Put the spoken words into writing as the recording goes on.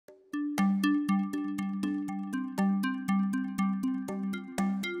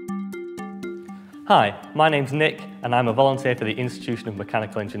Hi, my name's Nick and I'm a volunteer for the Institution of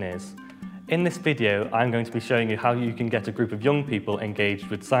Mechanical Engineers. In this video, I'm going to be showing you how you can get a group of young people engaged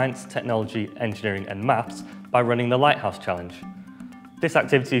with science, technology, engineering and maths by running the Lighthouse Challenge. This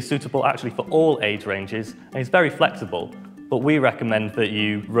activity is suitable actually for all age ranges and is very flexible, but we recommend that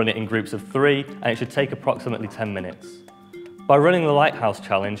you run it in groups of 3 and it should take approximately 10 minutes. By running the Lighthouse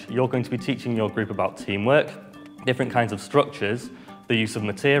Challenge, you're going to be teaching your group about teamwork, different kinds of structures, the use of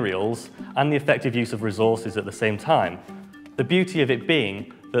materials, and the effective use of resources at the same time. The beauty of it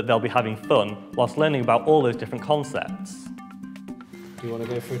being that they'll be having fun whilst learning about all those different concepts. Do you want to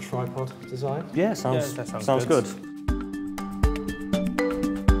go for a tripod design? Yeah, sounds good.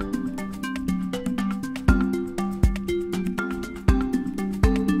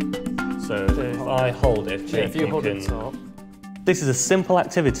 So if I hold it, if you hold it top. This is a simple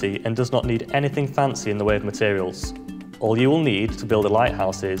activity and does not need anything fancy in the way of materials. All you will need to build a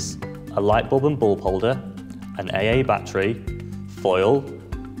lighthouse is a light bulb and bulb holder, an AA battery, foil,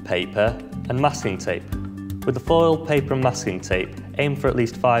 paper and masking tape. With the foil, paper and masking tape, aim for at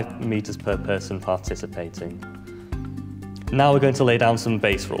least 5 meters per person participating. Now we're going to lay down some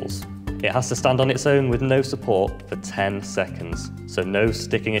base rules. It has to stand on its own with no support for 10 seconds, so no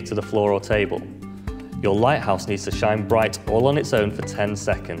sticking it to the floor or table. Your lighthouse needs to shine bright all on its own for 10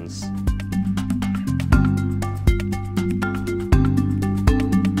 seconds.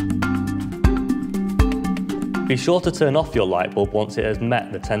 Be sure to turn off your light bulb once it has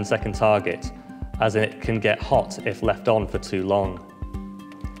met the 10-second target, as it can get hot if left on for too long.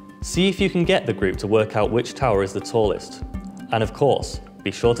 See if you can get the group to work out which tower is the tallest. And of course,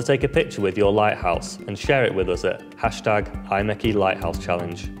 be sure to take a picture with your lighthouse and share it with us at #IMechE Lighthouse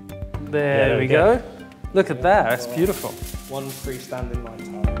Challenge. There we go. Look at that, that's beautiful. One freestanding light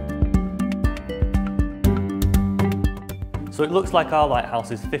tower. So it looks like our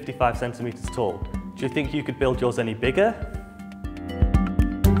lighthouse is 55 centimeters tall. Do you think you could build yours any bigger?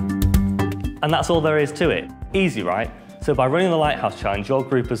 And that's all there is to it. Easy, right? So by running the Lighthouse Challenge, your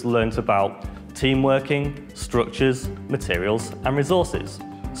group has learnt about teamworking, structures, materials and resources.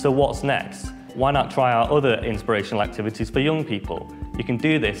 So what's next? Why not try our other inspirational activities for young people? You can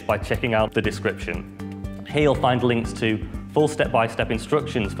do this by checking out the description. Here you'll find links to full step-by-step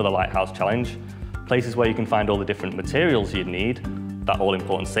instructions for the Lighthouse Challenge, places where you can find all the different materials you'd need, that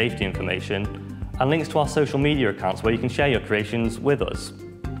all-important safety information, and links to our social media accounts where you can share your creations with us.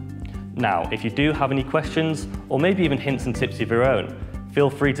 Now, if you do have any questions, or maybe even hints and tips of your own,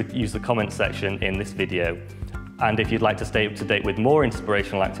 feel free to use the comment section in this video. And if you'd like to stay up to date with more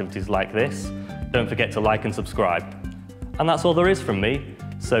inspirational activities like this, don't forget to like and subscribe. And that's all there is from me,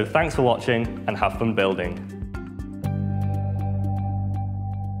 so thanks for watching and have fun building.